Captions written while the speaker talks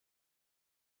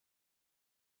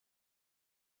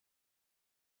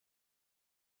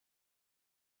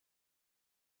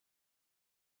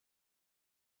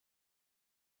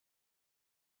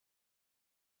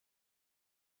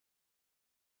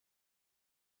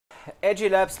AG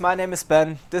Labs, my name is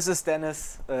Ben. This is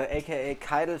Dennis, aka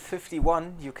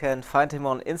Keidel51. You can find him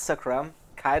on Instagram,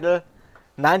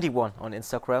 Keidel91 on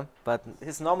Instagram, but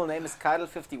his normal name is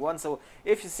Keidel51. So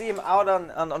if you see him out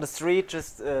on the street,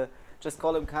 just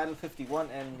call him Keidel51,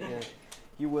 and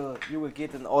you will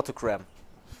get an autogram.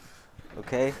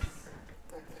 Okay.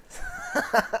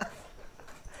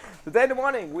 Today in the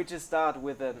morning we just start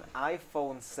with an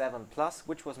iPhone 7 Plus,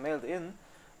 which was mailed in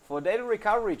for a data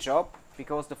recovery job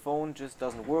because the phone just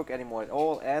doesn't work anymore at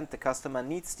all and the customer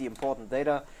needs the important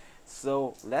data.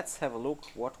 So let's have a look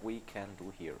what we can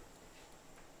do here.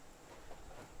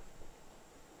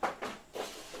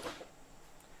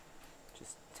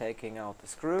 Just taking out the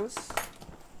screws.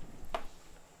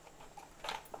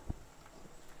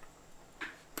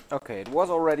 Okay, it was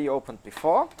already opened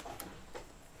before.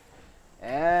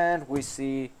 And we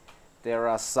see there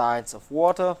are signs of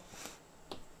water.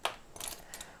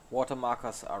 Water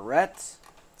markers are red.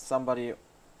 Somebody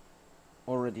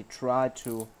already tried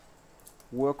to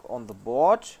work on the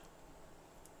board.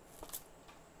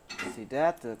 See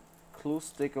that? The clue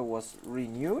sticker was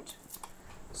renewed.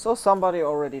 So somebody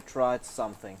already tried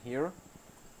something here.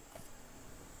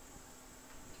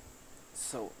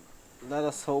 So let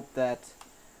us hope that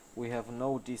we have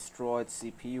no destroyed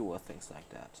CPU or things like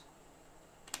that.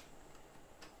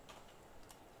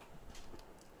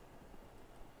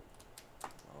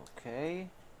 Okay.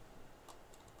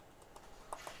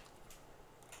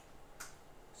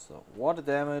 So water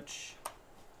damage.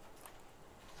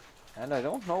 And I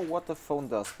don't know what the phone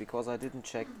does because I didn't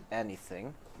check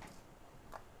anything.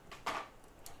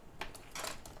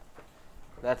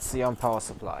 Let's see on power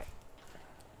supply.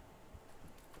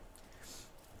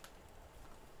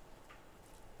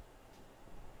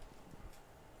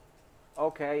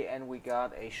 Okay, and we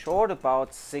got a short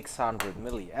about 600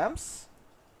 milliamps.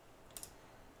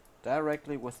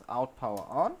 Directly without power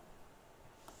on.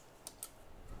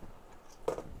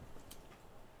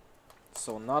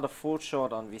 So not a full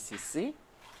short on VCC,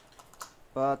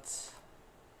 but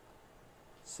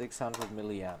 600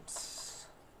 milliamps.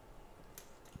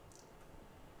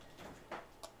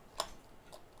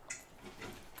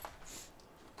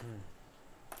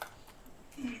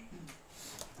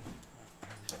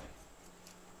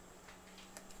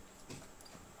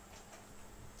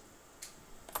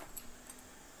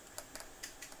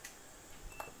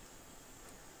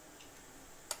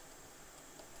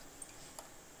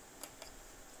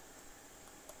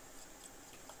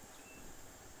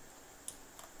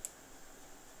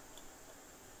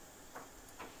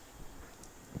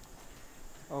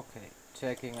 Okay,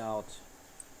 checking out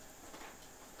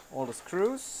all the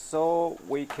screws so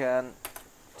we can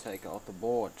take out the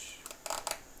board.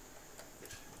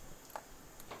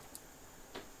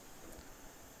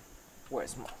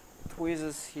 Where's my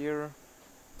tweezers here?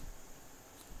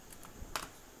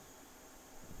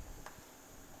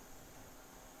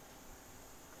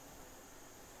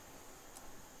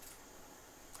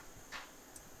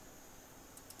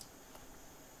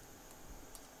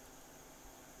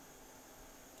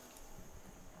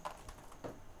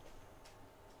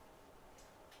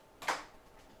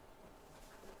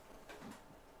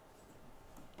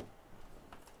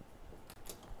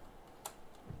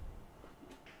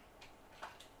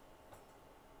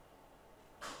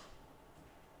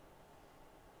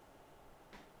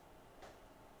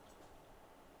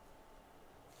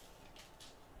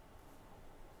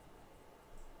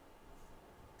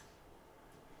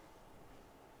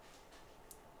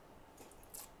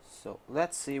 So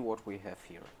let's see what we have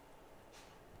here.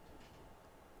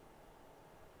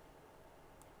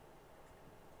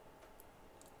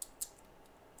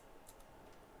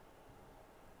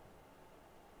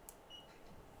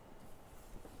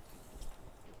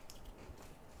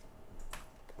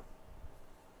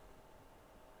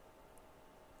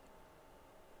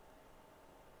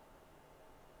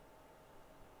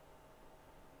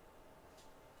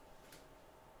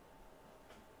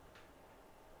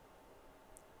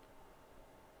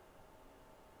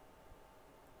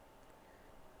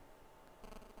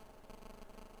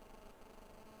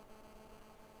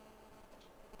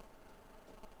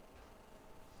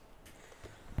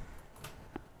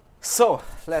 So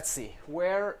let's see,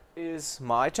 where is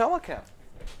my tower cam?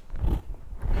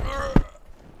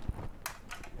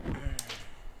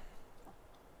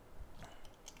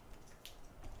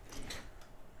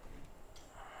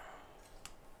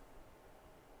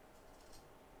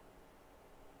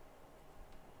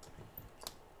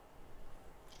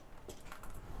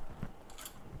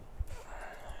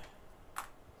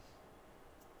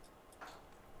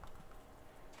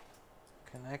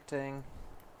 Connecting.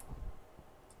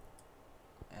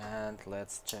 And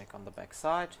let's check on the back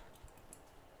side.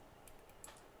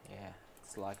 Yeah,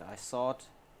 it's like I thought.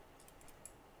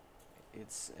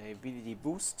 It's a VDD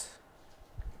boost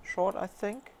short, I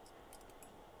think.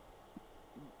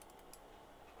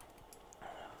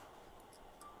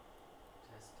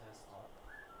 Test on.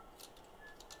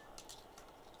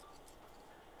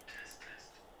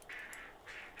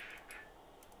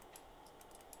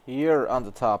 Here on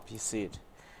the top you see it,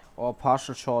 or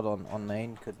partial short on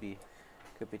main could be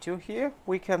too. Here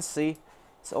we can see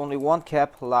it's only one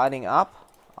cap lighting up.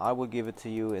 I will give it to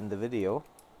you in the video.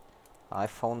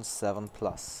 iPhone 7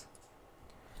 Plus.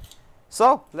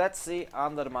 So let's see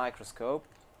under the microscope.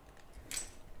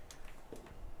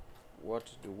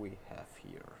 What do we have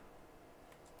here?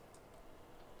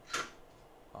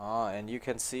 And you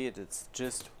can see it, it's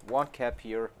just one cap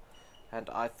here, and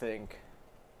I think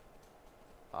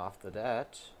after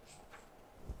that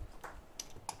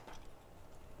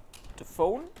the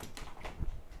phone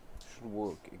should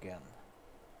work again.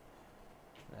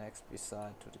 Next,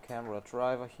 beside to the camera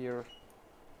driver here.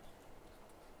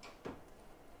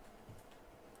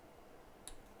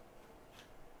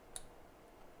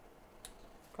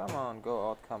 Come on, go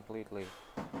out completely.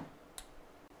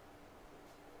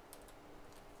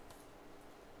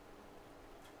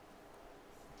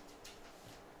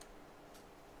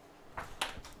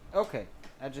 Okay,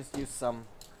 I just used some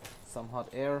hot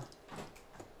air.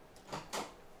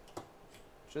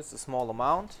 Just a small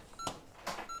amount.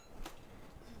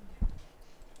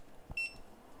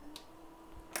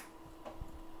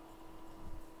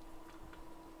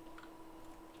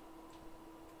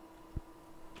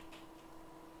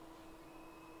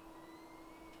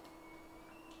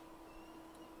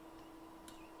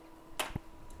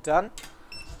 Done.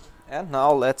 And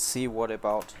now let's see what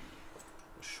about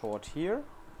the short here.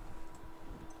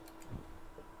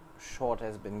 Short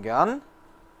has been gone.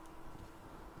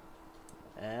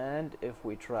 And if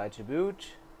we try to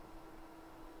boot,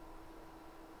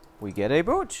 we get a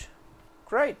boot.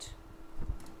 Great.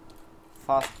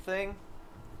 Fast thing.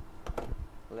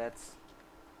 Let's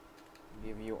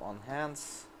give you on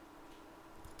hands.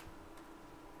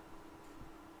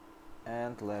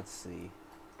 And let's see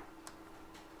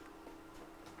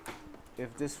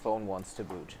if this phone wants to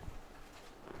boot.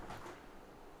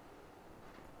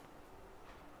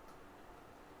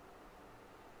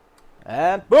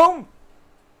 And boom!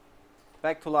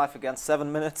 Back to life again,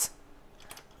 7 minutes.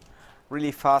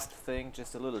 Really fast thing,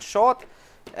 just a little short.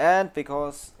 And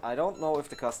because I don't know if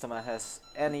the customer has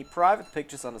any private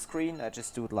pictures on the screen, I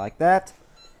just do it like that.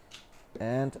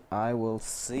 And I will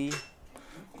see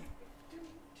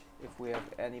if we have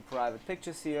any private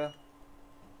pictures here.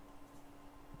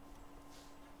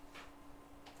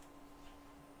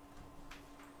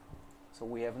 So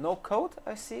we have no code,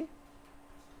 I see.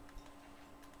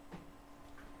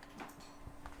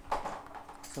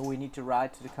 So we need to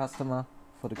write to the customer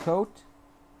for the code.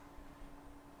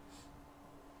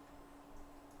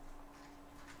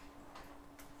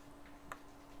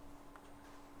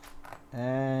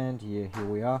 And here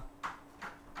we are.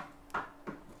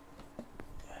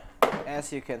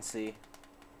 As you can see,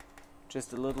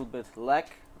 just a little bit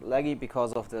laggy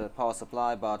because of the power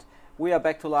supply, but we are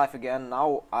back to life again.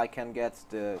 Now I can get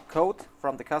the code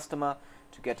from the customer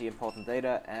to get the important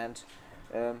data, and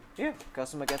yeah,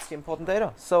 customer gets the important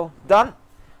data. So done.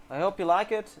 I hope you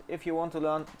like it. If you want to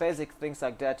learn basic things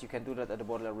like that, you can do that at the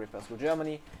Bottler Repair School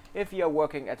Germany. If you are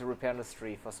working at the repair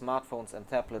industry for smartphones and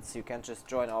tablets, you can just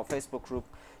join our Facebook group,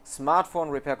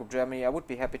 Smartphone Repair Group Germany. I would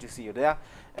be happy to see you there.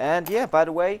 And yeah, by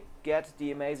the way, get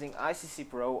the amazing ICC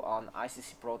Pro on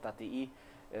iccpro.de,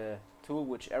 tool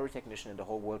which every technician in the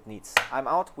whole world needs. I'm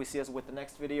out. We see us with the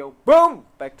next video. Boom!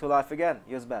 Back to life again.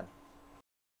 Here's Ben.